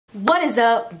What is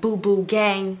up, boo boo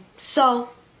gang? So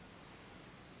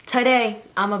today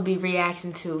I'm gonna be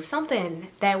reacting to something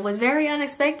that was very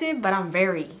unexpected, but I'm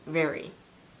very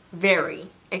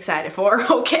excited for.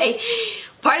 Okay,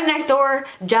 Party Next Door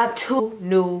dropped 2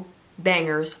 new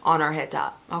bangers on our head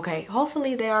top. Okay,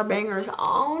 hopefully they are bangers. I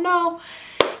don't know,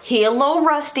 he a little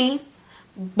rusty,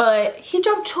 but he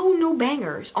dropped 2 new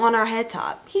bangers on our head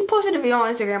top. He posted a video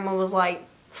on Instagram and was like,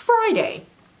 Friday.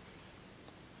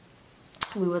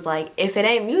 We was like, if it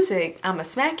ain't music, I'ma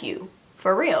smack you.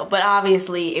 For real. But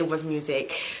obviously it was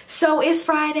music. So it's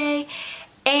Friday.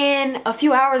 And a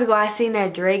few hours ago I seen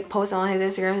that Drake post on his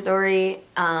Instagram story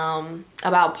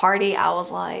about Party. I was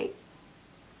like,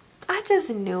 I just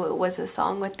knew it was a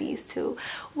song with these two.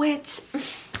 Which,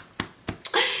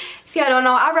 if y'all don't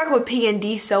know, I rock with P and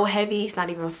D so heavy. It's not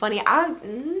even funny. And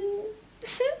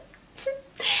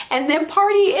then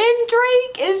Party and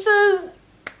Drake is just...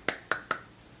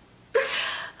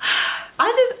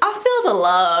 I feel the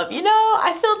love, you know?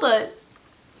 I feel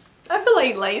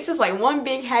like it's just like one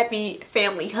big happy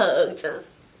family hug. Just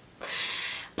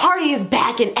Party is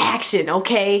back in action,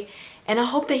 okay? And I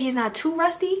hope that he's not too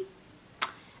rusty.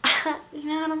 You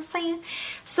know what I'm saying?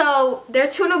 So there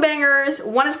are 2 new bangers.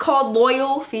 One is called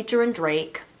Loyal featuring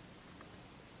Drake.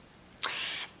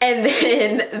 And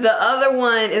then the other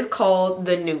one is called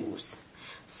The News.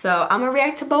 So I'm gonna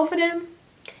react to both of them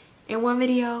in one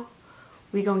video.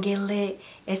 We gonna get lit.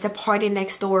 It's a Party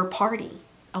Next Door party,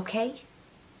 okay?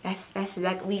 That's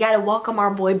exactly. We gotta welcome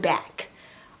our boy back.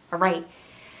 All right.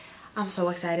 I'm so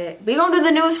excited. We gonna do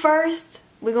the news first.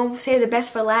 We gonna save the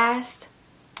best for last.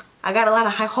 I got a lot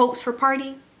of high hopes for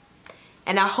Party,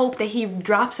 and I hope that he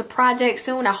drops a project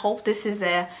soon. I hope this is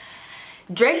a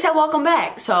Drake said welcome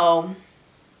back. So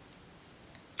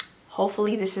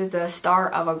hopefully this is the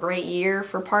start of a great year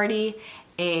for Party,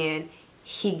 and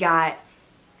he got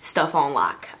stuff on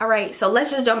lock. All right, so let's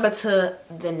just jump into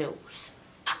the news.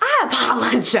 I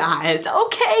apologize,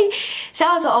 okay?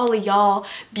 Shout out to all of y'all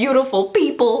beautiful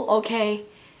people, okay?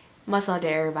 Much love to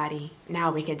everybody.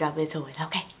 Now we can jump into it,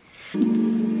 okay?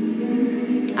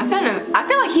 I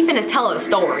feel like he finna tell a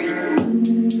story.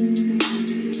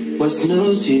 What's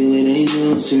new to you? It ain't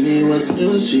new to me. What's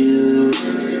new to you?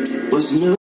 What's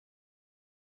new?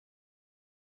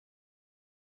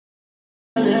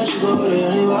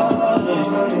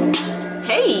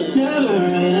 Hey!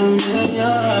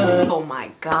 Oh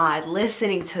my god,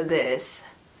 listening to this.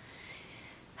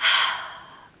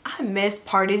 I miss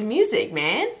Party's music,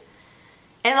 man.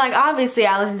 And like, obviously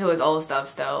I listen to his old stuff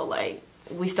still. Like,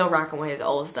 we still rocking with his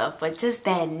old stuff. But just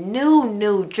that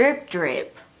new drip.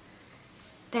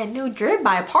 That new drip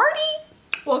by Party.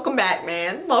 Welcome back,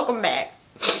 man. Welcome back.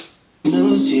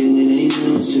 New to you, it ain't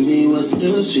new to me. What's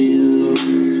new to you?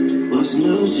 What's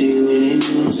new to you? It ain't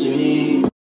new to me.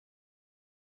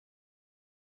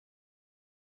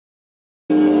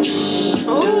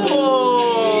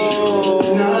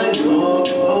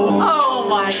 Oh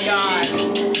my god.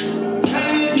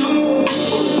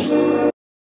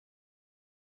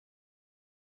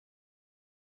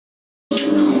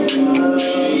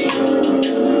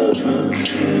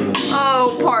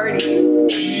 Oh, Party.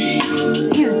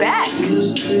 He's back.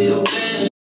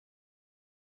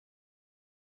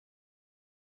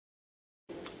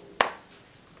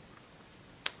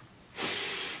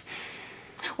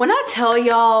 When I tell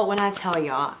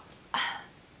y'all,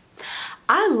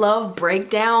 I love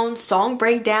breakdowns, song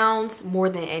breakdowns, more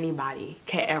than anybody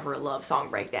can ever love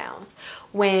song breakdowns.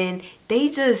 When they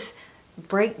just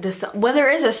break the song, whether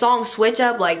it's a song switch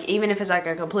up, like even if it's like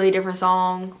a completely different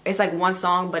song, it's like one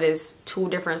song but it's 2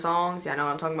 different songs, y'all know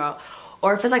what I'm talking about.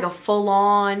 Or if it's like a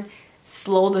full-on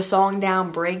slow the song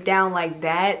down breakdown like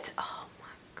that, oh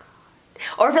my god.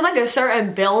 Or if it's like a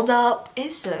certain build up,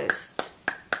 it's just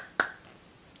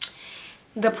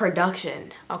the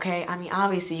production, okay? I mean,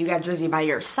 obviously you got Drizzy by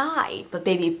your side, but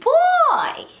baby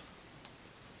boy,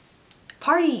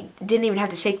 Party didn't even have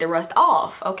to shake the rust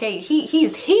off, okay?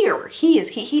 He's here.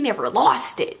 He never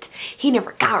lost it. He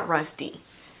never got rusty.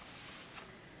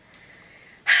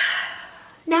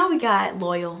 Now we got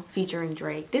Loyal featuring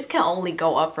Drake. This can only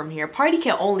go up from here. Party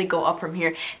can only go up from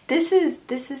here. This is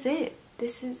it.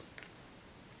 This is...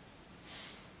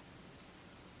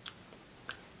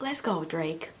 Let's go,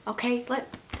 Drake. Okay,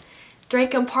 let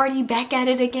Drake and Party back at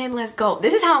it again. Let's go.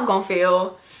 This is how I'm gonna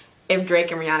feel if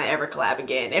Drake and Rihanna ever collab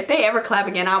again. If they ever collab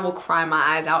again, I will cry my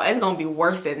eyes out. It's gonna be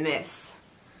worse than this.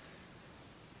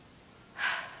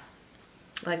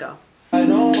 Let go. I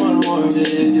don't want more with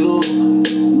you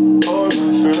or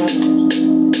my friends.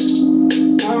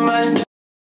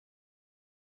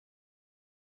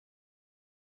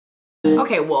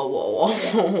 Okay, whoa.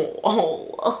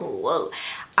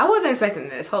 I wasn't expecting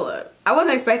this. Hold up. I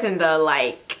wasn't expecting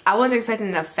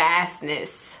the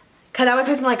fastness. Cause I was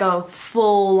expecting like a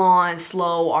full-on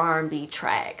slow R&B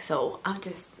track. So I'm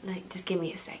just like, just give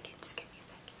me a second. Just give me a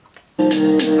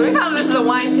second. Okay. Let me call this a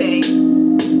wine take.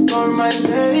 Okay.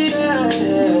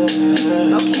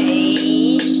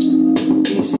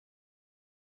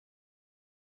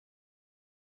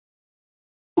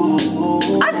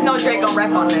 I just know Drake gonna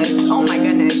rap on this. Oh my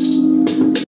goodness.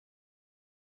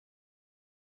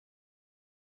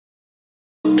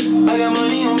 I got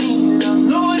money on me and I'm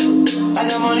loyal. I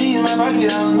got money in my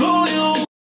pocket, I'm loyal.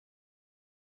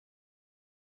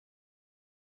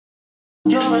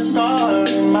 You're a star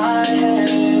in my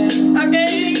head.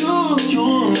 Okay.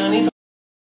 You 95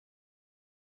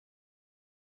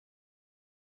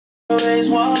 raise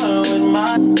water with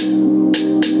my.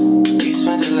 We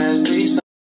spent the last 3 summers.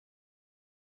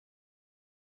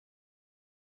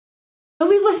 So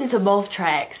we've listened to both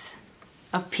tracks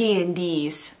of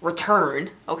P&D's Return.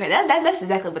 Okay, that's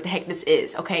exactly what the heck this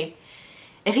is, okay?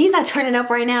 If he's not turning up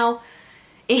right now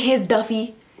in his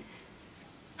Duffy,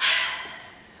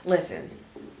 listen.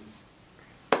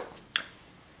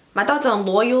 My thoughts on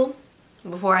Loyal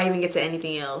before I even get to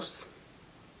anything else.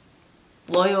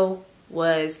 Loyal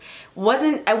wasn't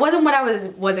what I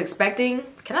was expecting.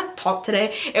 Can I talk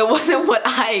today? It wasn't what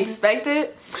I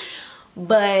expected.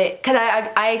 But cause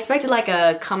I expected like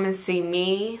a Come and See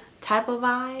Me type of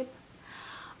vibe.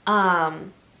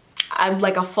 I'm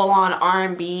like a full-on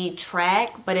R&B track,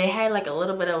 but it had like a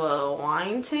little bit of a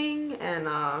whine ting and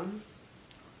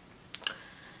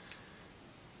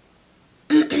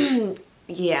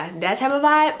yeah, that type of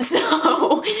vibe.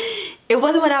 So it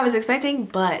wasn't what I was expecting,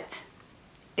 but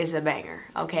it's a banger.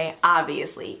 Okay,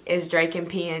 obviously it's Drake and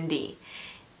P&D.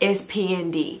 It's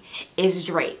P&D. It's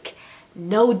Drake.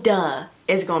 No duh,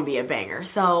 it's gonna be a banger.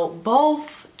 So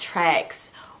both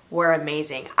tracks were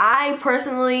amazing. I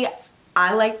personally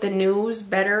like the News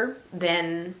better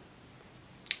than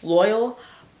Loyal,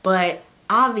 but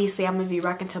obviously I'm gonna be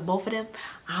rocking to both of them.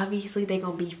 Obviously they're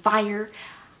gonna be fire.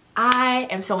 I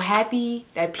am so happy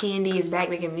that P&D is back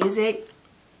making music.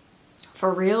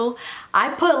 For real, I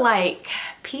put like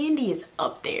P&D is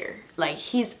up there. Like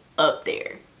he's up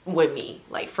there with me.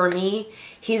 Like for me,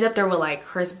 he's up there with like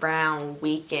Chris Brown,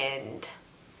 Weeknd,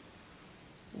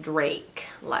 Drake.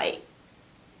 Like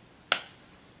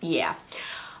yeah.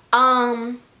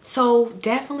 So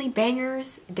definitely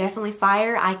bangers, definitely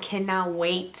fire. I cannot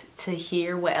wait to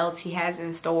hear what else he has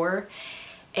in store.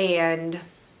 And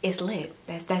it's lit.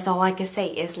 That's all I can say.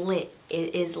 It's lit.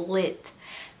 It is lit.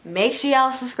 Make sure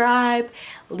y'all subscribe.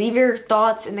 Leave your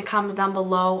thoughts in the comments down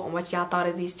below on what y'all thought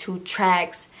of these two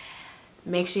tracks.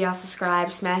 Make sure y'all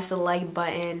subscribe, smash the like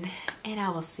button, and I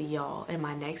will see y'all in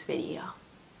my next video.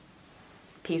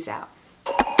 Peace out.